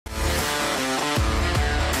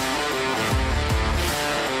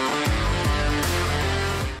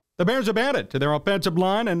The Bears have added to their offensive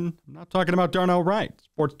line, and I'm not talking about Darnell Wright.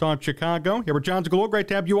 Sports Talk Chicago. Here with Jon Zaghloul. Great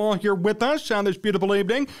to have you all here with us on this beautiful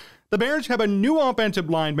evening. The Bears have a new offensive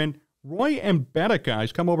lineman. Roy Mbaeteka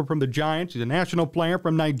has come over from the Giants. He's a national player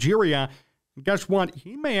from Nigeria. And guess what?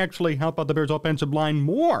 He may actually help out the Bears' offensive line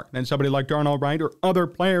more than somebody like Darnell Wright or other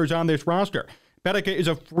players on this roster. Mbaeteka is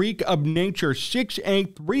a freak of nature,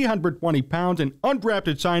 6'8", 320 pounds, an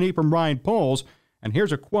undrafted signee from Ryan Poles. And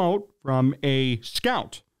here's a quote from a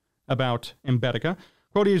scout about Mbaeteka.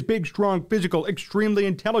 Quote, he is big, strong, physical, extremely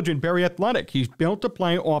intelligent, very athletic. He's built to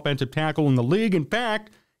play offensive tackle in the league. In fact,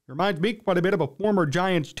 he reminds me quite a bit of a former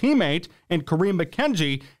Giants teammate and Kareem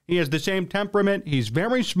McKenzie. He has the same temperament. He's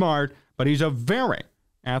very smart, but he's a very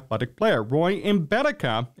athletic player. Roy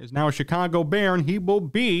Mbaeteka is now a Chicago Bear, and he will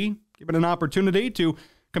be given an opportunity to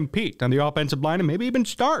compete on the offensive line and maybe even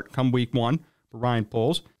start come week one for Ryan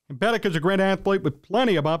Poles. Mbaeteka is a great athlete with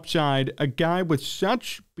plenty of upside, a guy with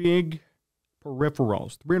such big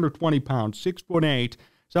peripherals, 320 pounds, 6'8",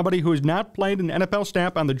 somebody who has not played an NFL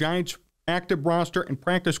snap on the Giants' active roster and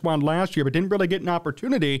practice squad last year, but didn't really get an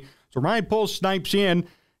opportunity. So Ryan Poles snipes in,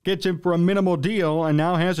 gets him for a minimal deal, and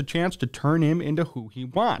now has a chance to turn him into who he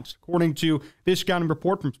wants. According to this scouting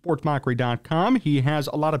report from sportsmockery.com, he has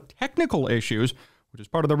a lot of technical issues, which is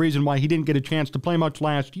part of the reason why he didn't get a chance to play much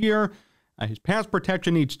last year. His pass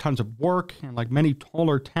protection needs tons of work, and like many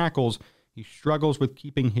taller tackles, he struggles with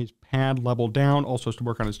keeping his pad level down, also has to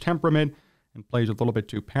work on his temperament, and plays a little bit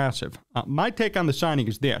too passive. My take on the signing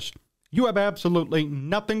is this. You have absolutely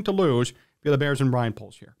nothing to lose if you're the Bears and Ryan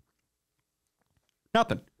Poles here.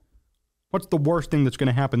 Nothing. What's the worst thing that's going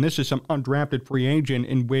to happen? This is some undrafted free agent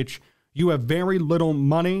in which you have very little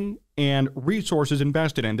money and resources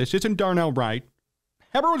invested in. This isn't Darnell Wright.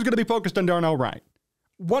 Everyone's going to be focused on Darnell Wright,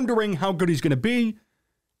 wondering how good he's going to be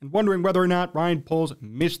and wondering whether or not Ryan Poles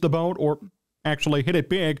missed the boat or actually hit it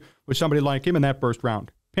big with somebody like him in that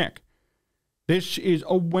first-round pick. This is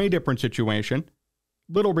a way different situation.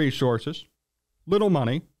 Little resources, little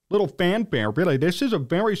money, little fanfare. Really, this is a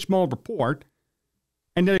very small report,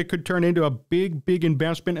 and then it could turn into a big, big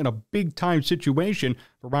investment and a big-time situation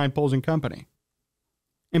for Ryan Poles and company.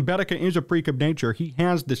 Mbaeteka is a freak of nature. He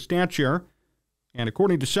has the stature, and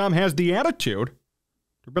according to some, has the attitude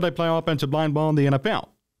to really play offensive line ball in the NFL.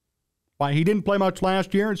 Why he didn't play much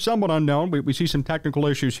last year is somewhat unknown. We see some technical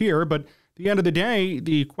issues here, but at the end of the day,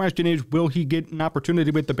 the question is, will he get an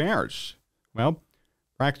opportunity with the Bears? Well,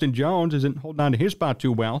 Braxton Jones isn't holding on to his spot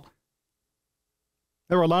too well.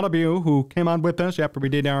 There were a lot of you who came on with us after we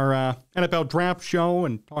did our NFL draft show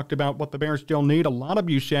and talked about what the Bears still need. A lot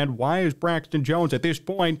of you said, why is Braxton Jones at this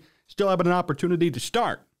point still having an opportunity to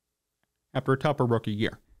start after a tougher rookie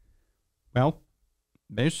year? Well,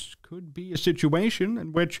 this could be a situation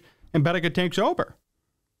in which Mbaeteka takes over.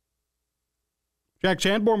 Jack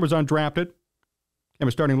Sanborn was undrafted. Became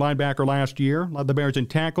a starting linebacker last year. Led the Bears in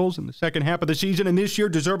tackles in the second half of the season, and this year,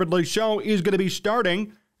 deservedly so, is going to be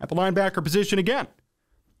starting at the linebacker position again.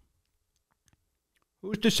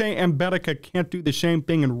 Who's to say Mbaeteka can't do the same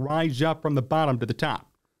thing and rise up from the bottom to the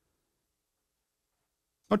top?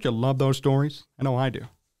 Don't you love those stories? I know I do.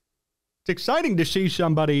 It's exciting to see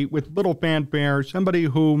somebody with little fanfare, somebody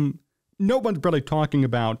whom no one's really talking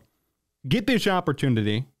about, get this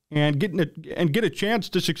opportunity and get a chance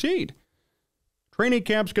to succeed. Training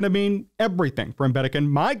camp's going to mean everything for Mbaeteka,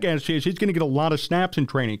 and my guess is he's going to get a lot of snaps in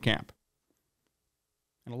training camp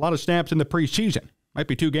and a lot of snaps in the preseason. Might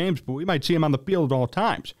be 2 games, but we might see him on the field at all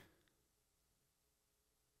times.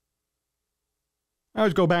 I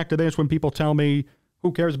always go back to this when people tell me,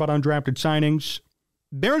 who cares about undrafted signings?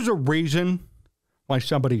 There's a reason why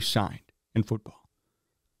somebody's signed in football.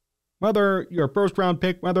 Whether you're a first-round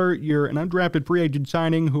pick, whether you're an undrafted free agent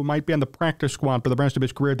signing who might be on the practice squad for the rest of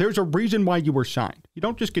his career, there's a reason why you were signed. You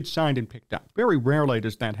don't just get signed and picked up. Very rarely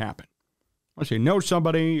does that happen. Unless you know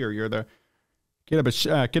somebody or you're the kid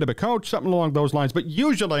of a coach, something along those lines. But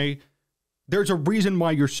usually, there's a reason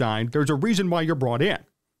why you're signed. There's a reason why you're brought in.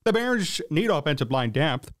 The Bears need offensive line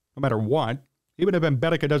depth, no matter what. Even if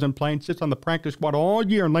Mbaeteka doesn't play and sits on the practice squad all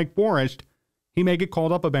year in Lake Forest, he may get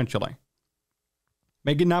called up eventually.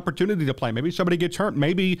 May get an opportunity to play. Maybe somebody gets hurt.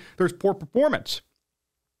 Maybe there's poor performance.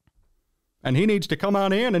 And he needs to come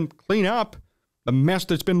on in and clean up the mess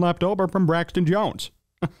that's been left over from Braxton Jones.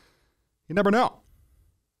 You never know.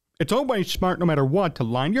 It's always smart, no matter what, to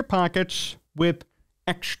line your pockets with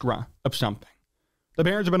extra of something. The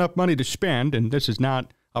Bears have enough money to spend, and this is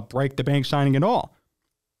not a break-the-bank signing at all.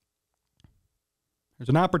 There's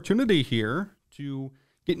an opportunity here to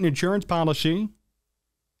get an insurance policy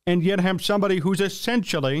and yet have somebody who's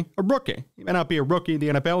essentially a rookie. He may not be a rookie in the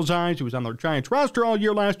NFL's eyes. He was on the Giants roster all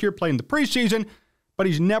year last year, playing the preseason, but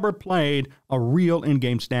he's never played a real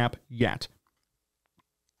in-game snap yet.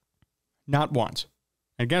 Not once.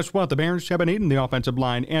 And guess what? The Bears haven't eaten the offensive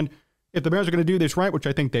line. And if the Bears are going to do this right, which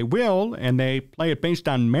I think they will, and they play it based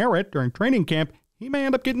on merit during training camp, he may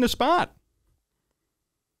end up getting a spot.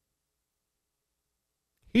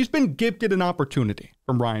 He's been gifted an opportunity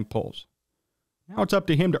from Ryan Poles. Now it's up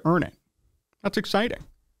to him to earn it. That's exciting.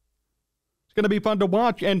 It's going to be fun to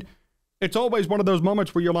watch, and it's always one of those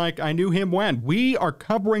moments where you're like, I knew him when. We are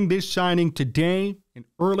covering this signing today in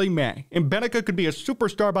early May. Mbaeteka could be a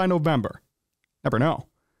superstar by November. Never know.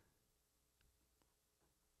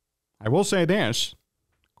 I will say this,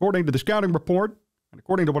 according to the scouting report, and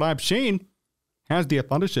according to what I've seen, has the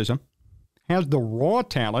athleticism, has the raw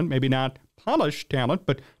talent, maybe not polished talent,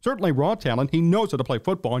 but certainly raw talent. He knows how to play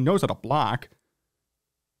football. He knows how to block.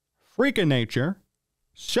 Freak of nature.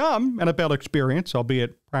 Some NFL experience,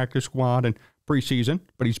 albeit practice squad and preseason,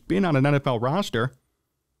 but he's been on an NFL roster.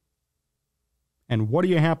 And what do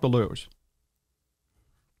you have to lose?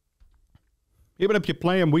 Even if you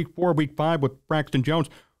play him week 4, week 5 with Braxton Jones,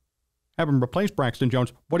 have him replace Braxton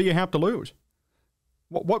Jones, what do you have to lose?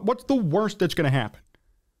 What's the worst that's going to happen?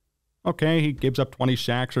 Okay, he gives up 20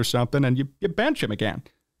 sacks or something, and you bench him again.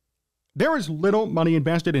 There is little money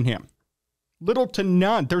invested in him. Little to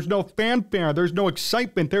none. There's no fanfare. There's no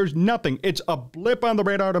excitement. There's nothing. It's a blip on the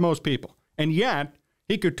radar to most people. And yet,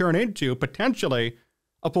 he could turn into, potentially,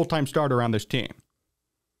 a full-time starter on this team.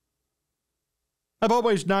 I've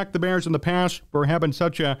always knocked the Bears in the past for having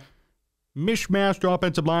such a mishmashed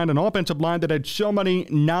offensive line, an offensive line that had so many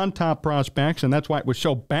non-top prospects, and that's why it was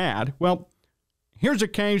so bad. Well, here's a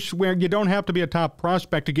case where you don't have to be a top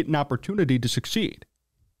prospect to get an opportunity to succeed.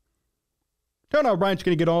 Darnell Wright's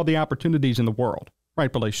going to get all the opportunities in the world,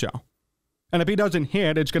 rightfully so. And if he doesn't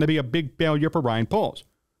hit, it's going to be a big failure for Ryan Poles.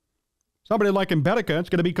 Somebody like Mbaeteka, it's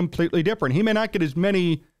going to be completely different. He may not get as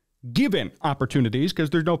many given opportunities because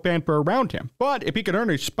there's no fanfare around him. But if he can earn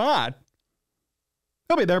a spot,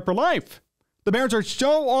 he'll be there for life. The Bears are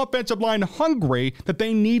so offensive line hungry that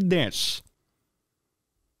they need this.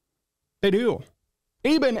 They do.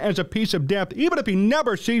 Even as a piece of depth, even if he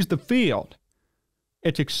never sees the field,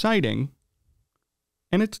 it's exciting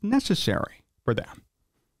and it's necessary for them.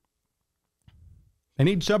 They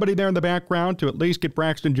need somebody there in the background to at least get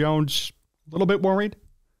Braxton Jones a little bit worried, a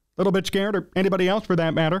little bit scared, or anybody else for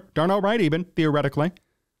that matter. Darnell Wright even, theoretically.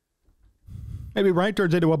 Maybe Wright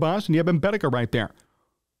turns into a bust and you have Mbaeteka right there.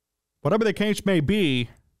 Whatever the case may be,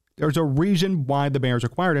 there's a reason why the Bears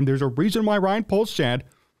acquired him. There's a reason why Ryan Poles said,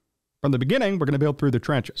 from the beginning, we're going to build through the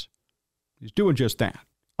trenches. He's doing just that.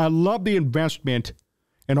 I love the investment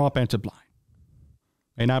in offensive line.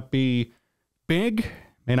 May not be big,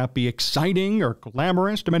 may not be exciting or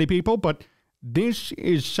glamorous to many people, but this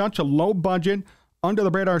is such a low budget, under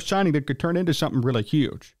the radar signing that could turn into something really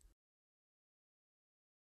huge.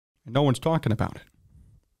 And no one's talking about it.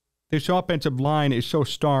 This offensive line is so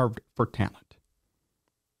starved for talent.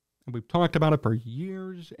 And we've talked about it for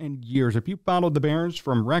years and years. If you followed the Bears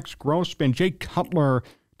from Rex Grossman, Jay Cutler,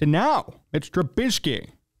 to now, it's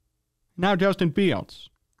Trubisky. Now Justin Fields,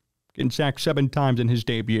 getting sacked 7 times in his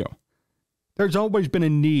debut. There's always been a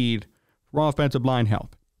need for offensive line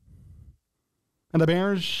help. And the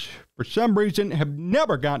Bears, for some reason, have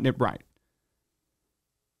never gotten it right.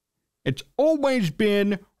 It's always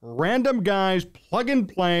been random guys, plug and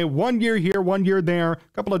play, 1 year here, 1 year there, a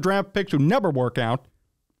couple of draft picks who never work out.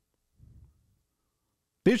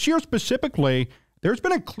 This year specifically, there's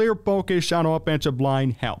been a clear focus on offensive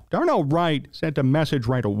line help. Darnell Wright sent a message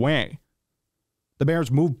right away. The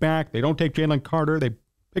Bears move back. They don't take Jalen Carter. They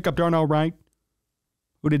pick up Darnell Wright,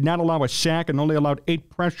 who did not allow a sack and only allowed 8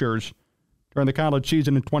 pressures during the college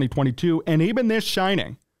season in 2022. And even this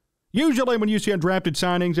signing, usually when you see undrafted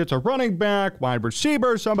signings, it's a running back, wide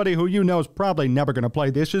receiver, somebody who you know is probably never going to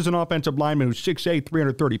play. This is an offensive lineman who's 6'8",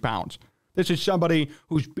 330 pounds. This is somebody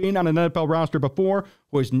who's been on an NFL roster before,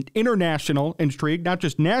 who is an international intrigue, not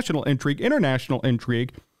just national intrigue, international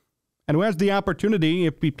intrigue, and who has the opportunity,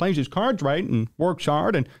 if he plays his cards right and works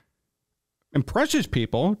hard and impresses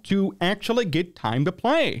people, to actually get time to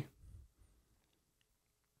play.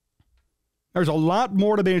 There's a lot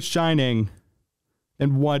more to this signing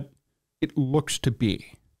than what it looks to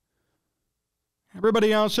be.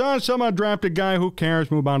 Everybody else, some undrafted guy, who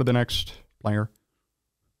cares? Move on to the next player.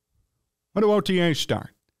 When do OTAs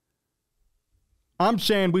start? I'm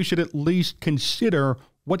saying we should at least consider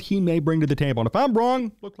what he may bring to the table. And if I'm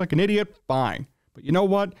wrong, look like an idiot, fine. But you know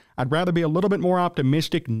what? I'd rather be a little bit more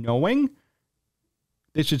optimistic knowing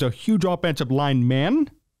this is a huge offensive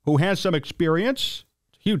lineman who has some experience,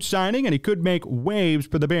 huge signing, and he could make waves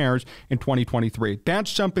for the Bears in 2023. That's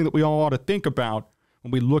something that we all ought to think about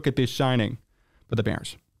when we look at this signing for the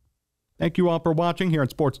Bears. Thank you all for watching here on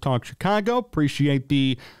Sports Talk Chicago. Appreciate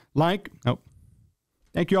the like.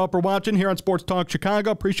 Thank you all for watching here on Sports Talk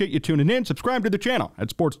Chicago. Appreciate you tuning in. Subscribe to the channel at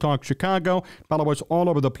Sports Talk Chicago. Follow us all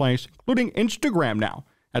over the place, including Instagram now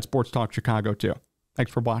at Sports Talk Chicago too.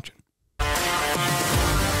 Thanks for watching.